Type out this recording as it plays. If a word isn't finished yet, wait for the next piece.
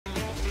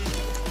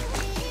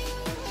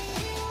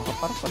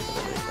Parang talaga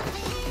ito.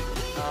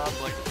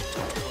 Ball.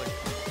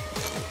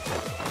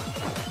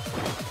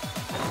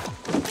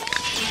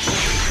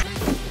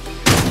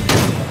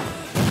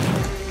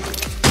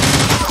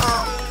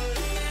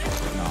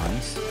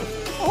 Nice.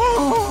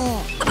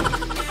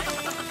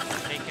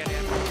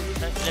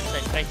 Left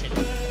side, right side.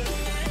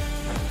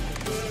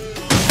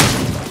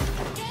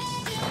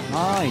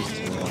 Nice.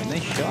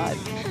 Nice shot.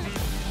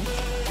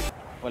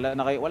 Wala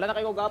na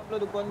kayo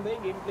mag-upload og kuan ba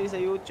gameplay sa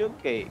YouTube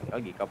kay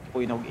agi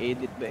kapoy na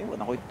og-edit ba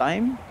wala ko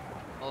time.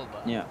 Oh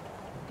ba. Nya.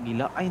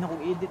 Gila ay na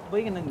kong edit ba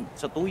kanang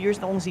sa 2 years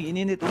na kong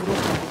sininit uro.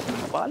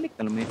 Balik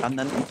na naman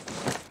tanan.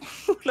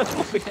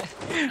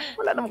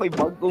 Wala naman kay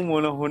bagong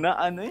muna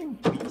hunaan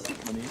basic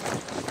man eh.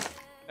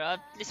 Pero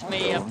at least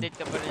may update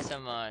ka pa rin sa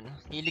mga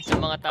hilig sa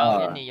mga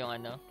tao yan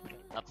yung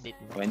update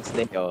mo.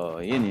 Wednesday.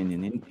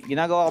 Yun.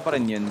 Ginagawa ko pa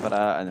rin yun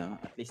para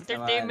at least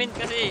entertainment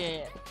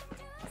naman.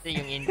 Kasi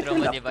yung intro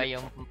mo, di ba?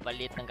 Yung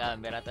palit ng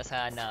camera, tapos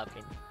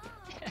hanapin.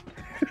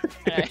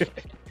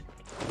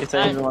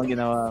 Isa yung mga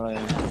ginawa ko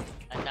yun.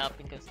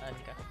 Hanapin kung saan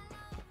ka.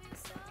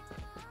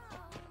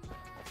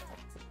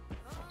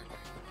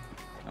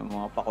 Ang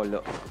mga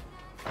pakulo.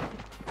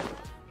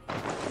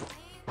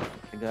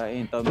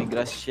 Tagain, Tommy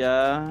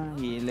Gracia,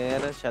 healer,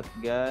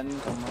 shotgun,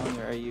 come on,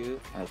 where are you?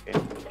 Okay.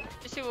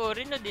 Kasi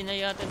worry na, di na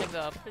yata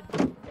nag-upload.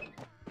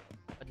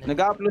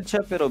 Nag-upload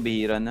siya pero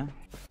bihira na.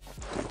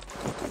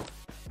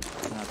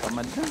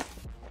 Natamad na.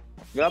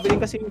 Grabe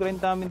din kasi yung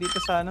grind namin dito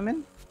sa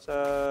sa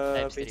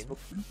Facebook.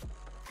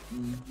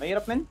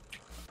 Mahirap men.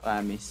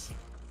 Promise.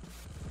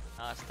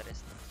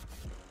 Nakaka-stress na.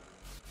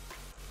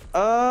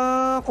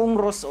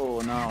 Kung ROS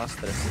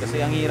nakaka-stress.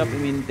 Kasi ang hirap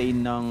i-maintain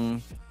ng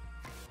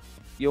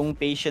yung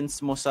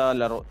patience mo sa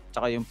laro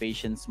tsaka yung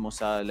patience mo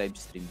sa live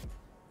stream.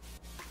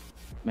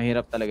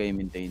 Mahirap talaga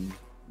i-maintain.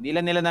 Hindi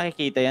lang nila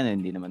nakikita yan.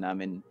 Hindi naman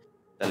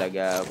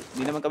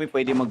kami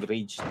pwede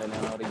mag-rage.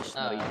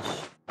 Rage.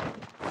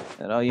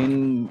 Pero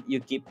you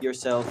keep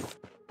yourself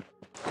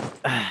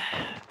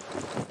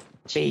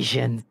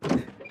patient.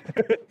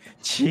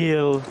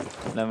 Chill.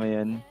 Alam mo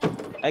yun.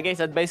 Ay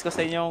guys, advice ko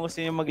sa inyo kung gusto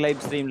nyo mag-live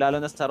stream,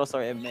 lalo na sa ROS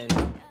or ML.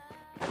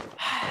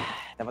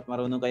 Dapat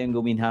marunong kayong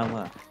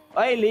guminhawa.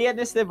 Oy, Lian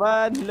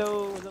Esteban!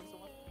 Hello!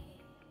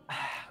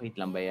 Wait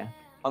lang ba ya?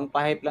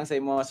 Pang-pahype lang sa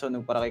imo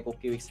sunog para kay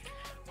Cookie Weeks.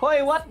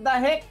 Hoy, what the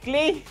heck,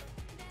 Lee?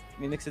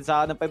 May nagsid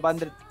sa akin ng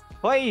 500.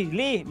 Hoy,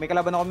 Lee! May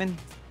kalaban ako, men.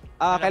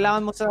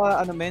 Kailangan mo sa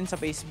sa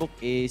Facebook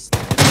is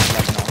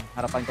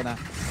harapan ko na.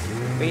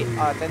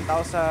 10,000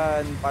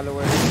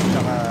 followers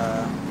saka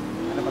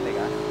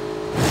teka.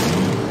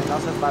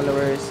 10,000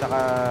 followers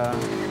saka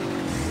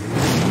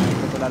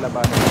ito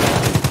lalabanan.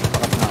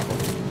 Pakat na ako.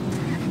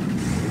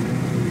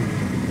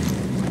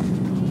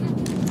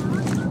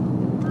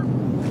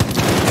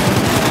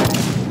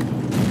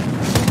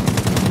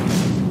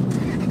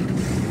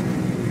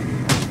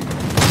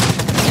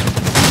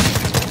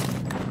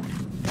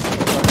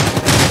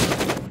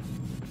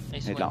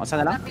 Wait lang.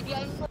 Saan na lang?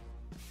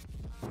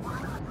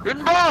 Yun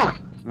ba?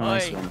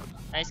 Nice one.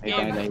 Nice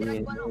game.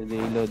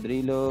 Reload.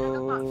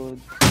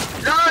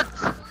 Loads!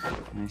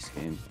 Nice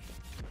game.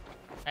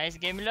 Nice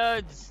game,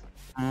 Loads.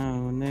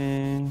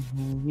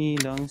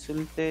 Hilang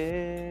sulte.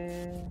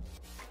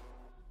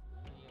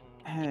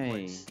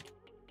 Ay.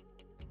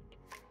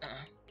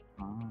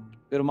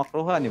 Pero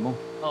makrohan mo.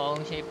 Oo,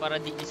 siya para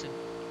di isod.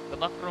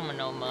 Kabakro man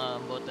ako mga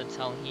button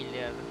sound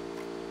healer,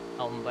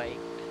 sound bike.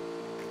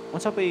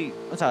 Unsa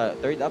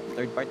third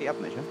party app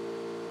na siya?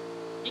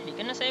 Hindi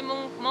ka na sa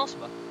imong mouse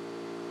ba?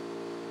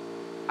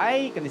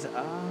 Ay, kanisa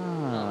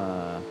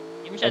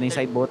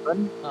kanisa side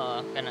button? Oo,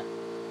 kana.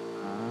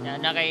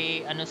 Na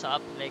kay sa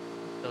app like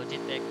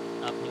Logitech,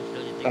 app news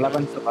Logitech.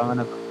 Kalaban sa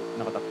pangalan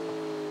nakatakbo.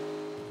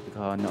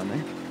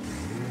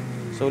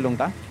 Sulong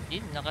ta? Hindi,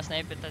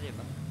 naka-sniper ta, di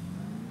ba?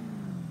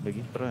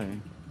 Lagi try.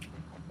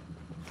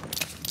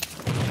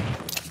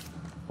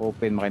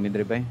 Open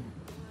makinidrive ay.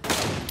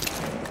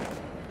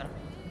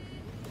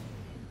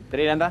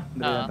 Dali lang ta?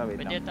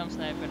 Wait pwede lang. itong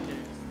sniper din.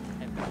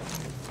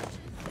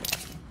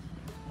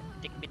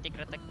 Bitik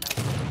ratak na.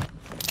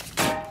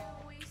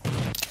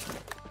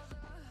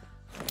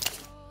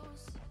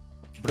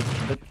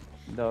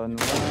 Down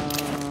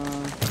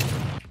one.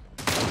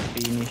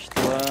 Finished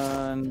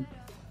one.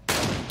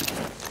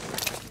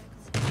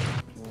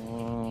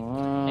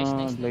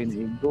 Nice. Blind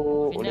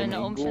ego.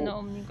 Naom siya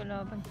yung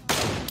kalaban.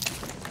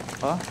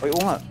 Ha? Ay,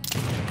 nga.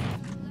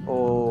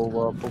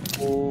 Wapo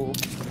po.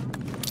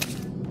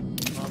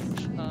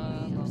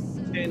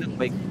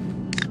 Nag-bike.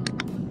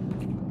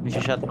 May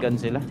shotgun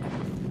sila.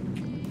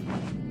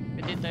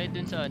 Pwede tayo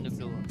dun sa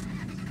blue.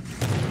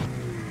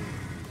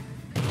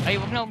 Ay,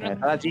 wag na.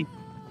 Tara, G.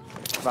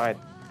 Bakit?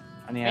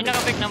 Ano yan?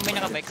 May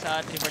nakabike sa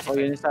 345.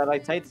 Yun sa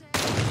right side?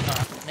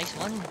 Nice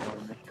one.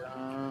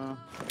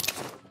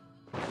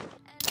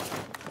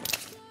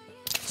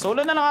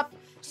 Solo na lang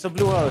sa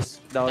blue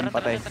house. Down,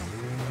 patay.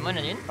 Naman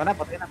na yun?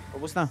 Patay na.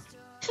 Ubus na.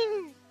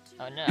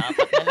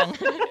 Apat na lang.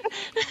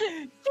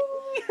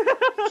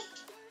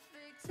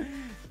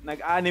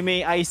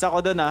 Nag-anime eyes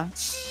ako doon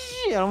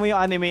Alam mo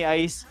yung anime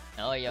eyes?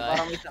 Oo, yun.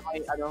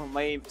 Parang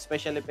may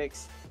special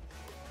effects.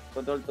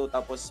 Control 2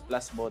 tapos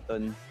plus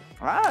button.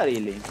 Ah,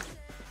 really?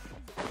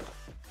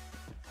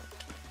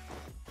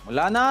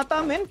 Wala na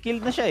ata, men.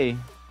 Killed na siya eh.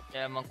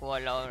 Kaya magkuha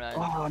lang ako na.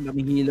 Oh,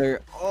 daming healer.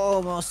 Oh,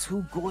 mga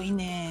sugoy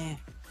na.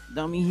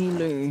 Daming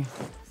healer.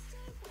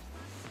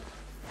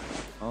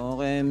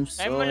 Okay,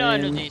 so... Ay mo lang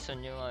ano,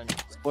 Jason, yung ano.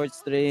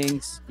 Sports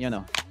strings.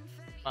 Yan o.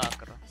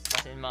 Macro.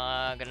 Kasi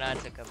mga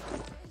granada ka ba?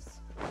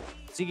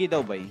 Sige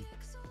daw, bay.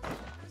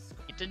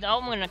 Ito na ako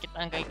mga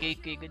nakitaan kay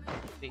KK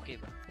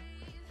ba?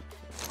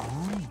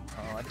 Oh.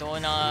 Oo, ito ko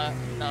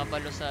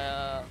nakabalo sa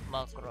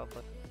macro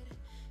but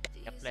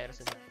player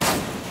sa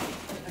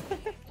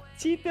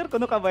Cheater,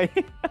 kuno ka ba?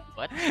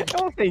 What?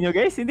 Ewan sa inyo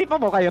guys, hindi pa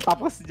mo kayo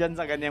tapos dyan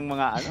sa ganyang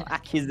mga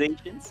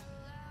accusations?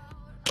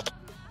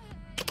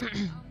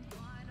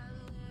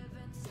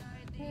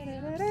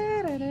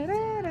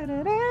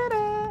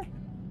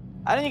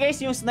 Ano niyo guys,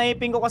 yung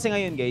sniping ko kasi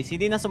ngayon guys,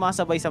 hindi na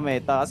sumasabay sa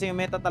meta. Kasi yung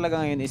meta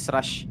talaga ngayon is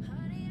rush.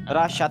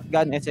 Rush,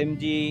 shotgun,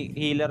 SMG,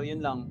 healer,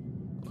 yun lang.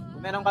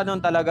 Kung meron ka nun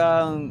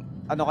talagang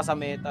ano ka sa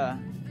meta.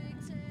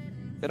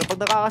 Pero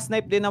pag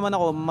nakaka-snipe din naman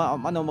ako,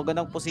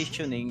 magandang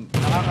positioning,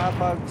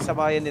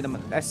 nakakapagsabayan din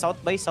naman. South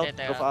by south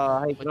of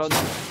high ground.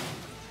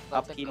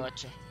 Upkill.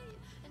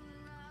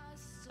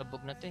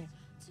 Sabog na to eh.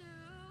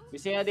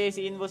 Gusto nga din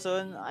si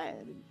Invoson.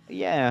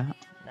 Yeah.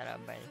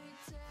 Narabay.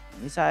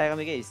 Misaya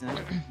kami guys. No?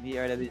 We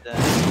are the Bisaya.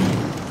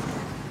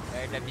 We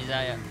are the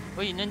Bisaya.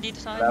 Uy,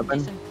 nandito sa akin.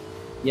 Jason.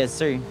 Yes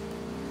sir.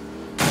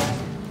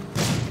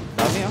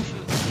 Dami oh.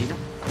 Hindi na.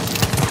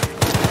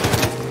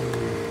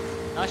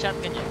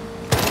 Naka-shotgun yan.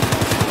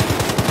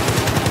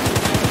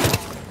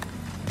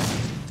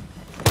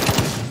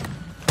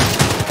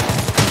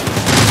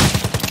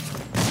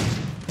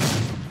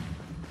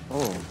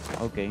 Oh,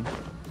 okay.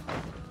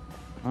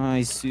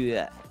 I see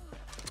that.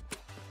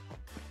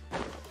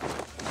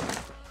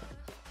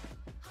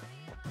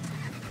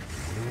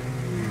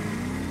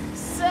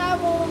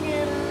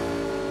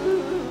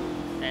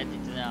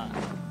 Dito na.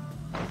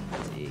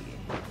 Sige.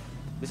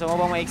 Gusto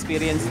mo bang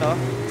ma-experience to?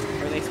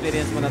 Or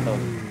na-experience mo na to?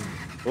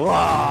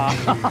 Wow!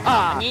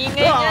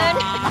 Ingay yan!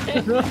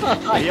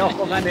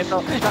 Ayoko nga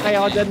nito.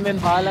 Nakaya ko dyan, men.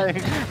 Bahala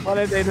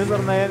yung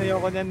dinosaur na yan.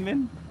 Ayoko dyan,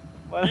 men.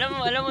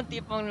 Alam mo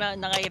tipong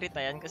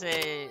nakairita yan kasi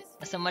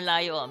nasa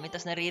malayo kami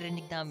tapos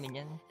naririnig namin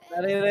yan.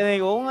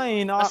 Naririnig ko nga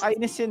eh.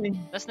 Nakakainis yan eh.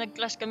 Tapos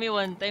nag-clash kami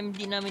one time,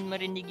 di namin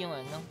marinig yung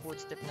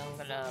footstep ng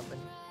kalaban.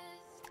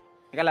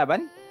 May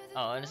kalaban?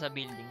 Oo, nasa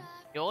building.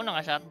 Yung ako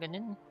naka-shotgun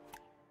yan.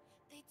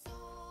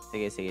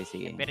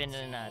 Sige. Pero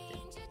na natin.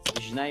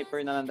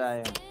 Sniper na lang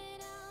tayo.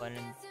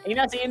 Ay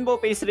na, si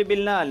Inbo, face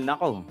reveal na.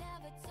 Nako.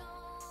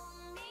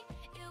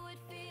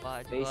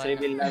 Face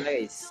reveal na,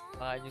 guys.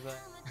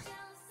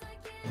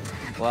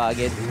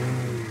 Wagit.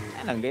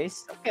 Ayan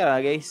guys. Okay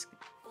ra, guys.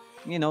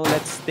 You know,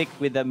 let's stick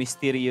with the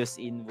mysterious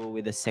Invo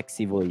with the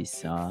sexy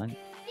voice.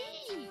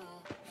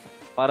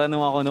 Para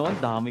nung ako noon,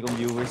 dami kong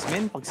viewers,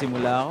 men.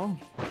 Pagsimula ako.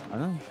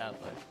 Ano?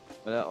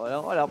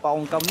 Wala pa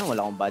akong cam no.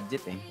 Wala akong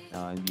budget eh.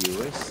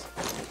 Viewers.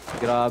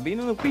 Grabe,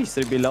 nung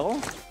nag-face reveal ako.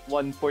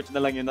 1/4 na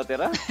lang yung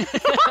natira.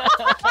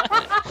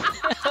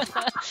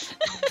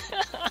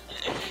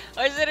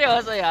 Ay,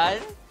 seryoso yan?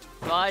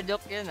 Baka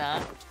joke yan ha?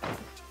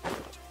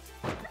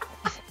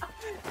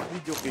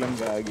 Joke lang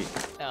gagi.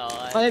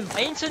 Oo.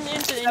 Ay, Insun.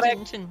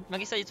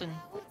 Mag-isa Insun.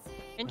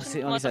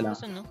 Mag-isa lang.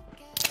 No?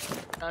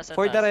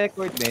 For the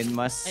record, men,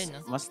 mas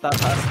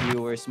tataas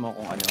viewers mo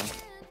kung ano.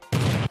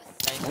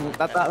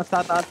 Mas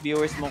tataas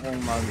viewers mo kung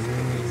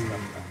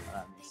mag-facecam ka.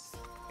 Promise.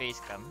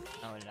 Facecam?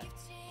 Wala.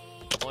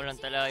 Ako lang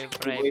talaga yung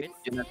private.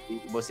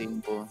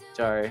 Bossing po.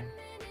 Char.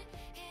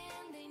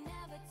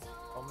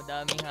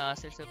 Madaming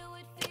hassle sa...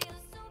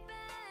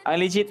 Ang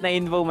legit na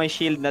Invo may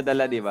shield na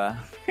dala, di ba?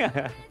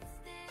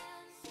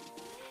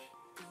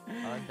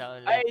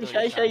 Ay,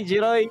 Shai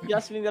Jiroy,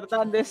 Jasmine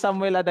Hernandez,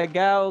 Samuel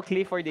Adagao,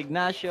 Clifford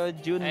Ignacio,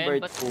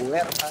 Junebert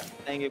Puerta.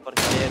 Thank you for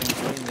sharing.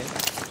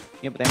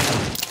 Yung pa tayo.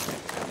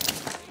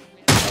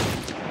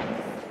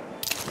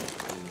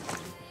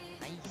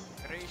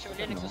 Pero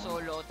usually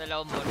nagsusolo ko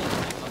talaga mo rin.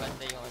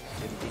 Maganda yung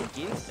 15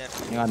 kills?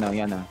 Yung ano.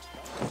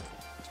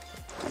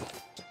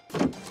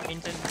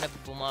 Minsan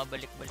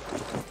bumabalik-balik.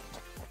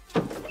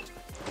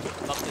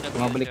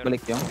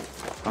 Bumabalik-balik yung?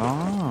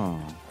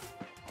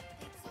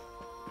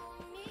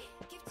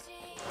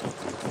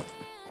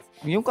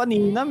 Yung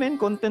kanina, men,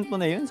 content mo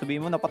na yun.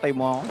 Sabihin mo, napatay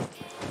mo ako.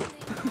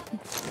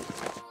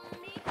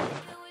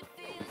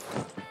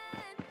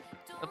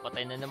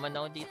 Patay na naman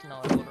ako dito.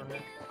 Nakapuro na.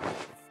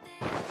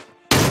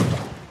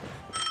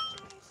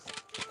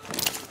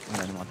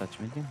 Wala namang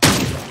attachment yun.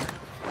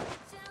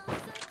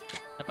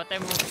 Napatay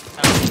mo.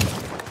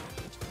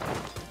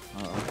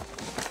 Oo.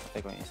 Patay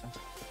ko yung isa.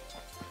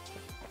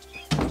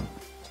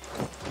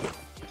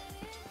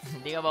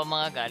 Hindi ka ba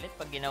mga galit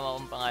pag ginawa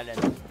kong pangalan?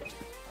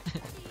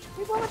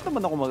 Bakit naman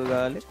ako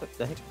magagalit? What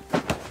the heck?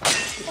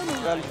 Ano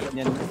magalit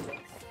yan?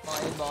 Mga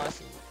iba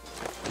kasi.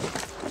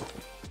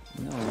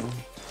 No.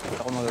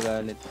 Bakit ako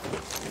magagalit?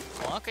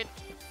 Bakit?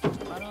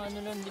 Parang ano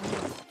lang din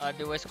yun.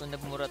 Otherwise kung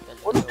nagmurat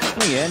talaga.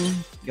 Ano yan?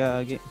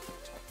 Gagi.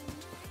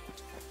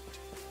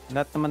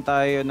 Lahat naman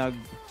tayo nag...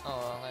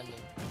 Oo, nga.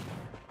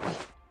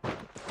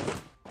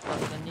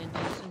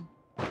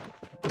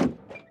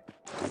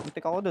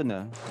 Nag-automatic ako dun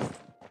ah.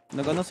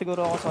 Nag-ano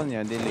siguro ako sa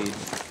kanya, delayed.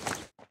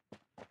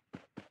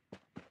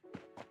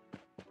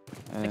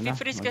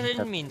 Nag-freeze ka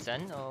rin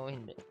minsan o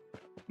hindi?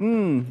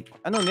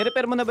 Ano,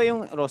 nirepair mo na ba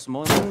yung ROS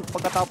mo? Nung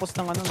pagkatapos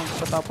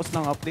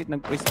ng update,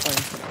 nag-freeze ako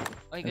eh.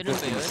 Ay, ganun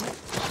ba yun?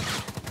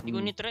 Hindi ko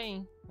ni-try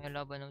eh. May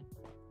laban ako.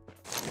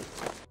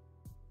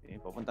 Okay,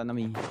 papunta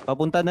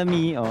na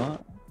mi, oh.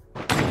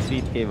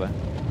 Sweet kay ba?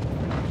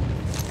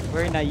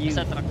 Where na you?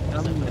 Sa truck.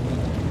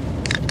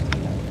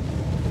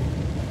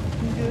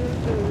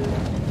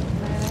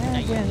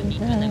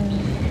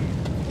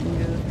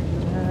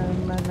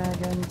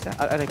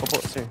 Aray ko po,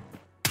 sir.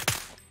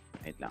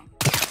 Wait lang.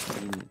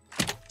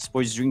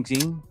 Sports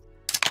drinking.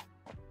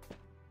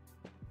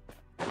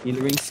 Heal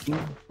rings king.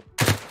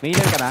 May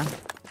healer ka na?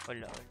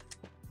 Wala.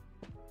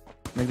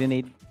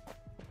 Nag-grenade.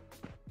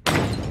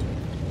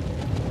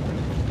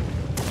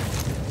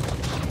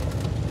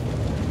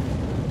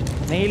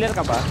 May healer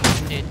ka ba?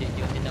 Hindi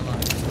naman.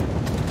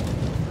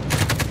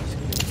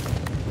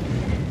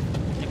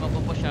 Hindi mo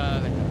po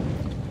siya ganda.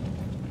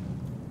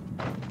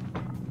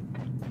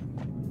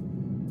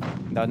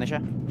 Down na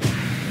siya.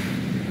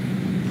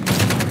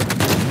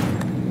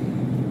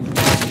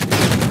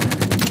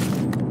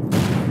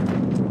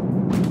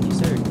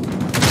 Sir.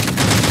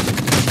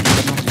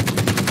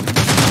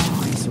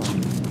 Nice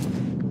one.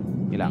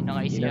 Ilang.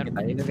 Naka-ECR.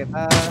 Ilang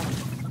kita.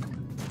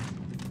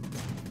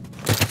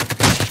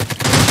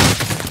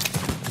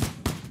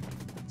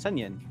 Saan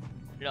yan?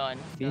 Lawan.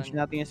 Finish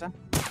natin yung isa?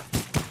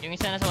 Yung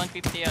isa nasa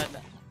 150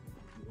 yata.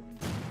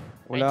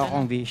 Wala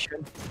akong vision.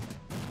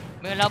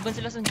 May laban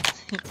sila sa...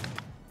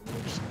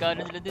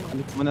 Gano'n sila din.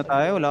 Alit muna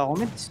tayo, wala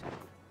akong mids.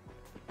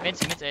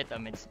 Meds, eto,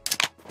 meds.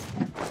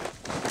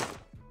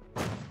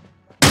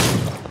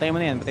 Patay mo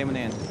na yan.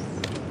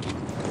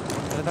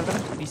 Tara.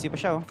 Easy pa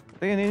siya oh.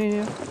 Ito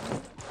yun.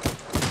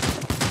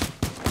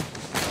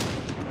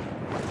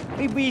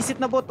 Ay, visit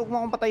na bot. Huwag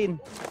mo akong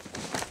patayin.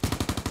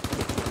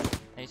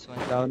 Nice one.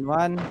 Down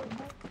one.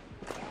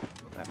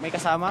 May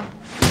kasama?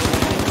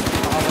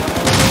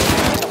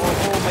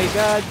 Oh my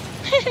god.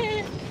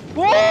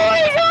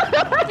 Uy!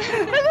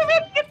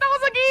 Nag-medkit ako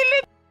sa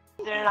gilid!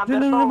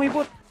 Diyan na may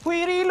bot.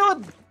 Uy,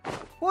 reload!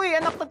 Uy,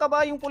 anak ng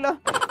kabayong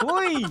pula.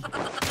 Uy!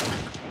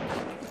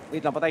 Wait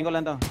lang, patayin ko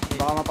lang to.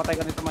 Baka mapatay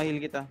ka nito, mahil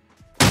kita.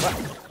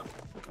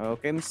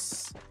 Okay,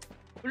 miss.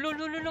 Ulo,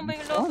 may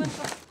laban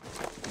pa.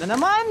 Na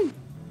naman!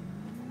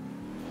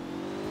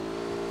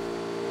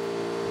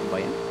 Ano ba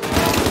yan?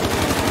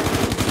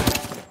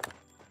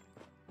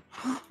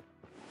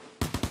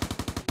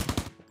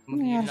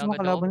 Mag-iilang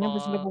makalaban niya,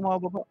 basta sila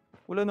bumababa.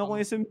 Wala na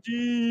akong SMG.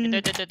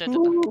 Ito.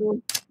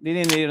 Hindi,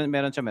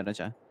 meron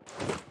siya.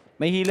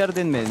 May healer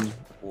din, men.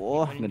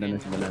 Oh, ganda na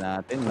simula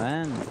natin,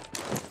 man.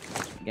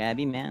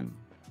 Gabi, man.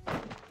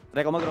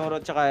 Try ko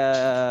mag-rorot tsaka,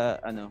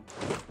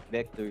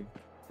 vector.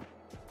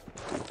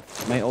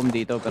 May ohm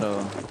dito,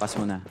 pero pass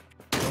mo na.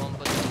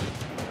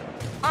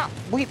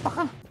 Buhay pa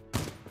ka.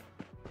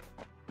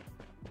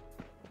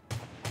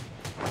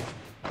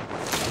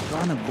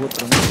 Baka nag-boot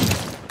ron.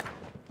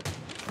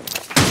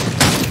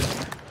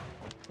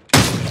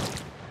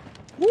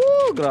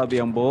 Woo!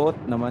 Grabe ang bot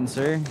naman,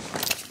 sir.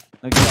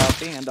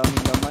 Nag-shopping, ang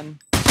daming laman.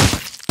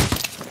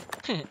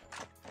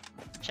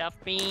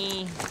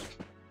 Shopping.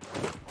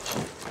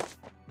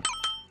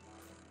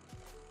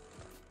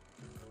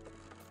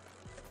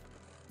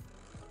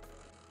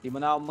 Di mo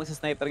na ako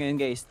magsa-sniper ngayon,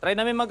 guys. Try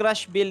namin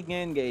mag-rush build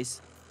ngayon,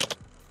 guys.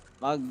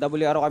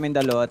 Mag-WRO kami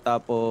dalawa,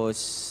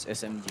 tapos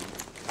SMG.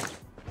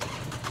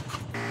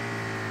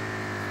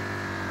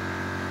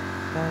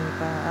 Ay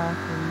pa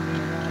ako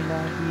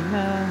niyalabi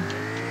na.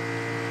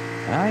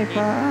 Ay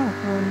pa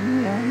ako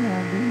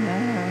niyalabi na.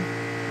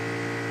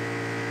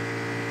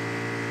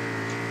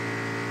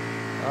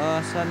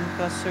 Asan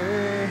ka,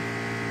 sir?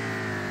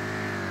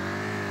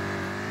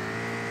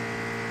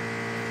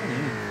 Ano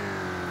yun?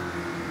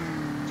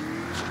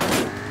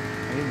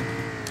 Ayun.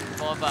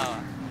 Bumaba ka.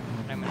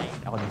 Try mo na yun.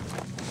 Ako din.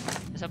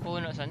 Sa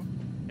puno, son?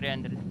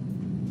 300.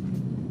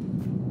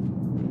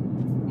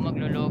 Kung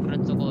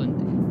maglo-lograd sa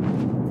konti.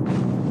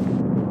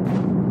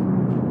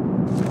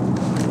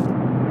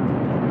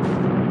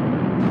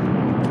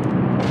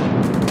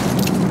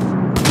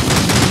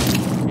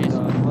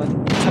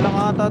 Isa lang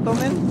ata to,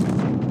 men.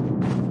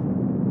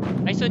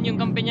 Ay, son, yung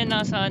kampi niya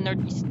nasa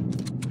northeast.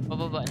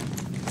 Pababa na.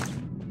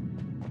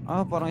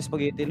 Parang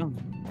spaghetti lang.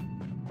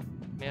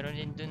 Meron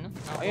din dun, no?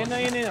 Ayun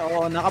na, yun.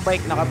 Oo,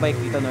 nakabike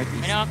dito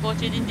northeast. May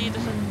nakakotse din dito,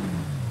 son.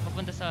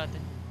 Papunta sa atin.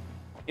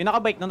 Yung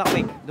nakabike.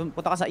 Doon,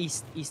 punta ka sa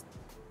east.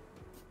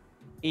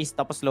 East,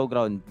 tapos low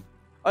ground.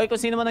 Oy, kung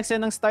sino man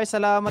nag-send ng star,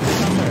 salamat din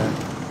lang, sir.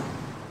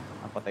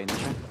 Patay na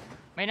siya.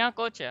 May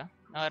nakakotse,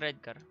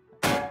 naka-red car.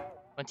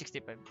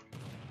 165.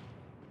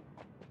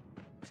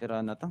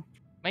 Sira na to.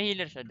 May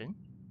healer siya dun?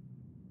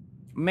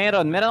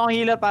 Meron akong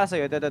healer para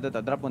sa'yo.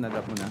 Ito. Drop muna.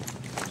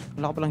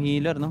 Wala ka palang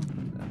healer, no?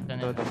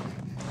 Ito.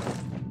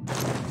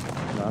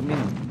 Dami,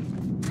 no?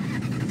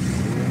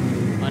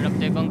 Hanap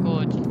tayo bang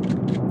coach?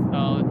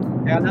 Out.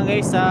 Kaya lang,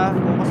 guys,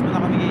 focus muna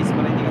kami, guys,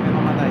 para hindi kami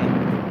mamatay.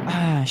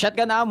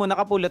 Shotgun na mo,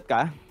 nakapulot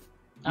ka?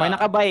 May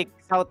nakabike,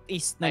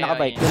 southeast na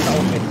nakabike. Doon na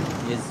open.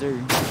 Yes, sir.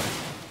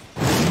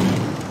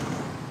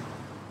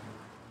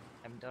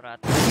 I'm the rat.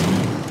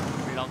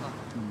 Block ka.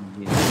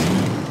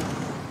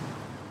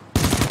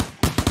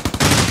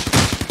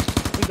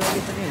 Uy,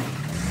 gawin na yun.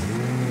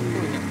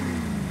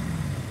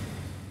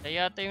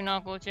 Kaya yata yung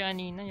nakakotse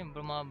kanina, yung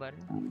bumabar.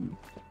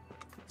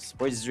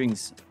 Sports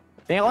drinks.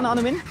 Tingnan ko na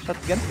ano, min?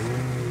 Shotgun?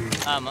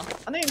 Tama.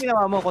 Ano yung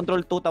ginawa mo? Control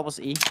 2 tapos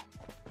E?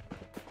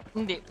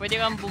 Hindi, pwede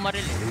kang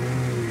bumaril eh.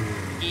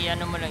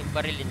 I-ano mo lang,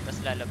 barilin, tapos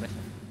lalabas.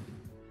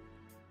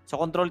 So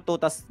control 2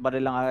 tapos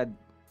baril lang agad.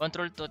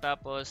 Control 2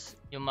 tapos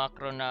yung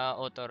macro na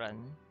auto run,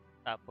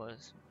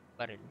 tapos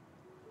baril.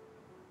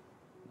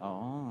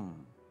 Oo.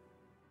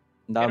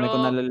 Ang dami ko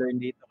nalalearn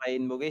dito kay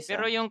Inbo, guys.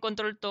 Pero yung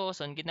control 2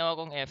 son, ginawa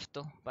kong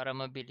F2 para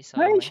mabilis sa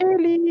Hi,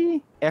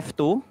 Shelly!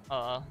 F2?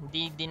 Oo,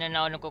 di na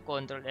ako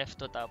nagko-control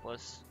F2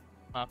 tapos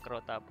macro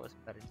tapos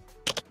baril.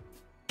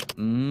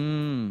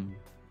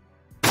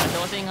 Ano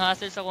kasi yung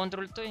hassle sa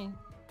control 2 eh.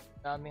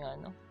 Daming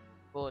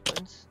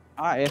buttons.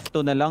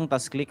 F2 na lang,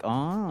 tas click.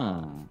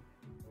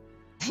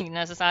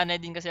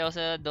 Nasasanay din kasi ako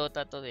sa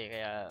Dota 2 eh,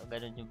 kaya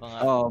ganun yung mga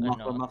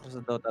macro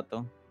sa Dota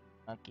 2.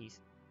 Mga keys.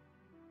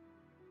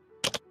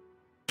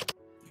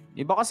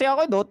 Iba kasi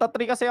ako, Dota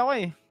 3 kasi ako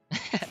eh.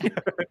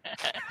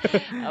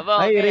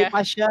 Aba, Ay, okay.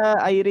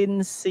 Repasha,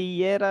 Irene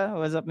Sierra,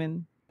 what's up,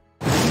 man?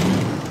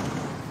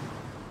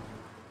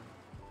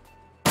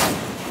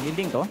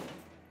 Building to?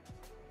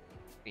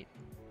 Wait.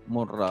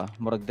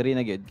 Murag diri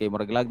na gyud kay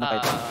murag lag na kay.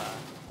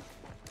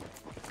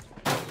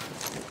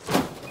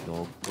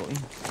 Logo eh.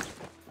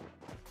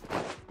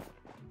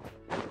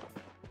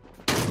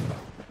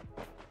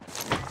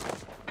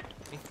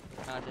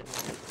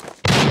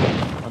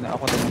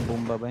 Ako din ng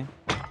bomba ba eh?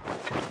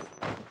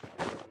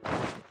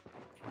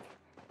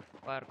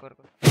 Parkour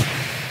ko.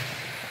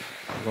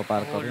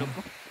 Parkour.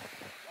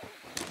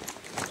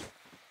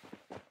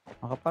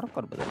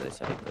 Maka-parkour ba dito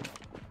sa likod?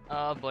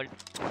 Bolt.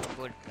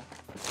 Bolt.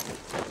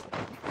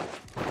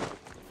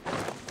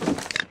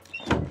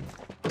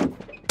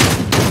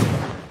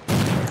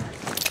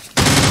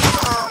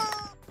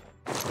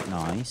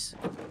 Nice.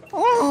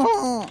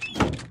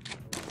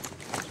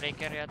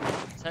 Breaker yata.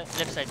 Sa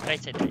left side,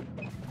 right side.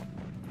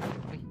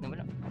 Uy,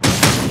 nawala.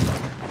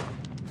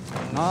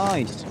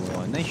 Nice.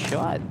 Oh, nice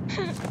shot.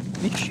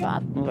 Nice shot,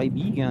 mga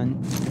kaibigan.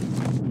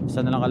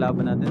 Saan na lang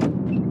kalaban natin?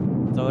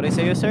 Sorry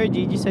sa'yo, sir.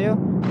 GG sa'yo.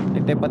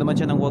 Nag-type pa naman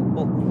siya ng wag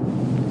po.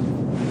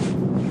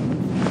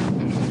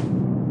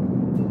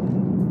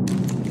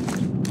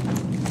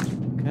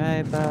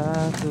 Kaya pa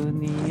ako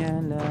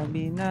niya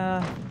labi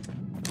na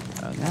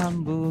ang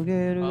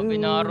hamburger.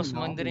 Binaros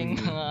man din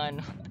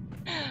mga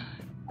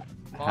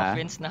mga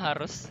fence na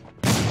haros.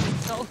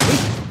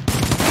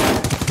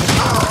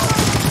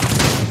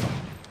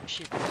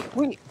 Shit.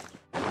 Uy!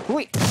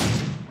 Wait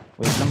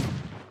lang.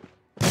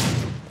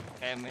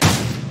 Kaya may...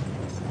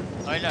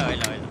 Okay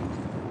lang.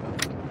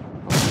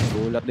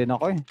 Gulat din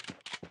ako eh.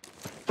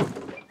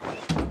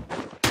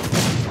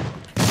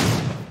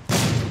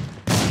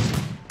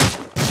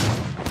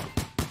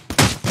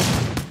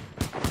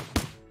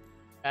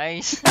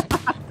 Nice.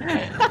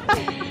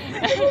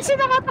 Kasi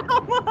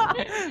nakatama.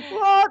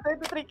 Wow,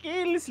 23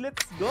 kills.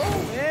 Let's go,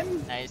 man.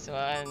 Nice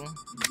one.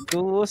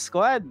 Duo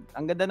squad.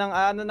 Ang ganda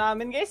ng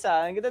namin guys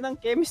ah. Ang ganda ng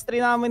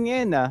chemistry namin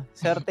ngayon ah.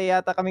 Swerte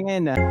yata kami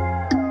ngayon ah.